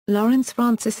Lawrence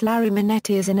Francis Larry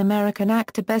Manetti is an American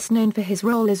actor best known for his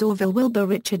role as Orville Wilbur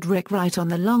Richard Wright on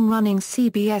the long-running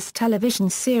CBS television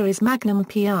series Magnum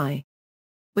P.I.,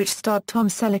 which starred Tom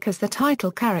Selleck as the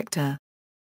title character.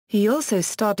 He also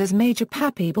starred as Major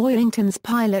Pappy Boyington's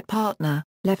pilot partner,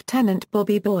 Lieutenant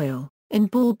Bobby Boyle, in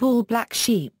Baa Baa Black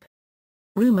Sheep.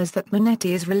 Rumors that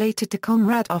Manetti is related to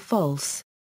Conrad are false.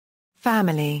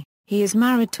 Family: he is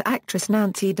married to actress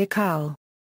Nancy DeCal.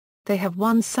 They have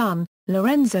one son,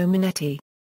 Lorenzo Manetti.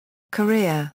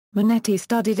 Career: Manetti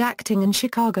studied acting in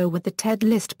Chicago with the Ted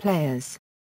List Players.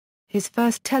 His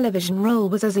first television role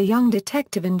was as a young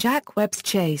detective in Jack Webb's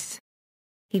Chase.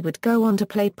 He would go on to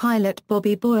play pilot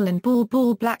Bobby Boyle in Baa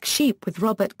Baa Black Sheep with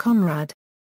Robert Conrad.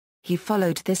 He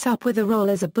followed this up with a role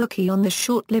as a bookie on the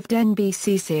short-lived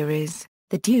NBC series,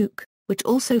 The Duke, which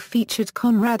also featured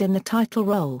Conrad in the title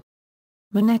role.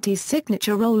 Manetti's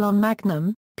signature role on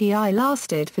Magnum P.I.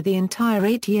 lasted for the entire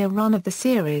 8-year run of the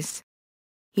series.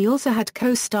 He also had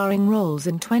co-starring roles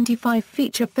in 25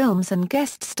 feature films and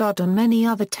guest-starred on many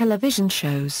other television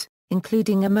shows,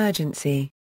 including Emergency,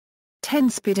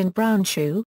 10-Speed and Brown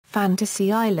Shoe,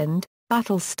 Fantasy Island,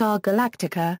 Battlestar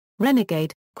Galactica,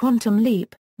 Renegade, Quantum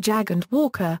Leap, Jag and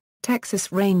Walker,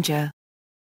 Texas Ranger.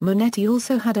 Manetti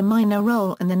also had a minor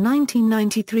role in the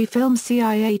 1993 film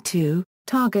CIA 2,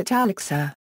 Target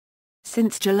Alexa.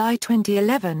 Since July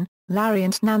 2011, Larry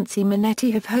and Nancy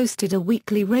Manetti have hosted a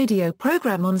weekly radio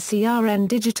program on CRN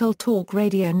Digital Talk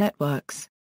Radio Networks.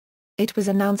 It was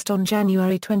announced on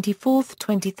January 24,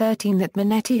 2013 that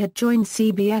Manetti had joined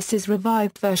CBS's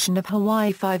revived version of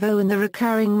Hawaii Five-0 in the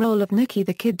recurring role of Nicky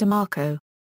the Kid DeMarco.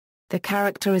 The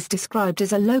character is described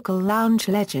as a local lounge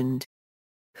legend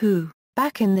who,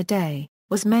 back in the day,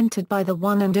 was mentored by the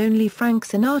one and only Frank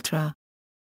Sinatra.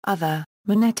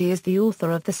 Manetti is the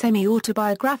author of the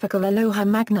semi-autobiographical Aloha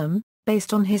Magnum,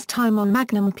 based on his time on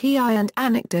Magnum P.I. and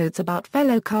anecdotes about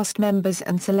fellow cast members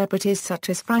and celebrities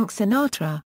such as Frank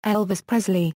Sinatra, Elvis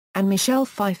Presley, and Michelle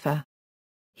Pfeiffer.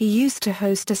 He used to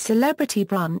host a celebrity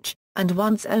brunch, and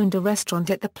once owned a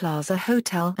restaurant at the Plaza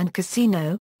Hotel and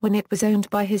Casino, when it was owned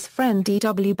by his friend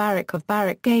D.W. Barrick of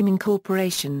Barrick Gaming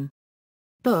Corporation.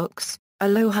 Books: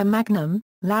 Aloha Magnum,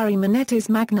 Larry Manetti's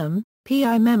Magnum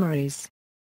P.I. Memories.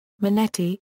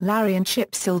 Manetti, Larry and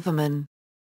Chip Silverman.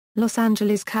 Los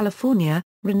Angeles, California,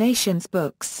 Renaissance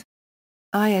Books.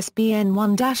 ISBN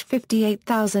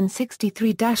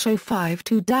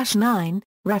 1-58063-052-9,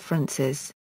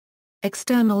 references.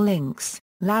 External links: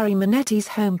 Larry Manetti's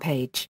homepage.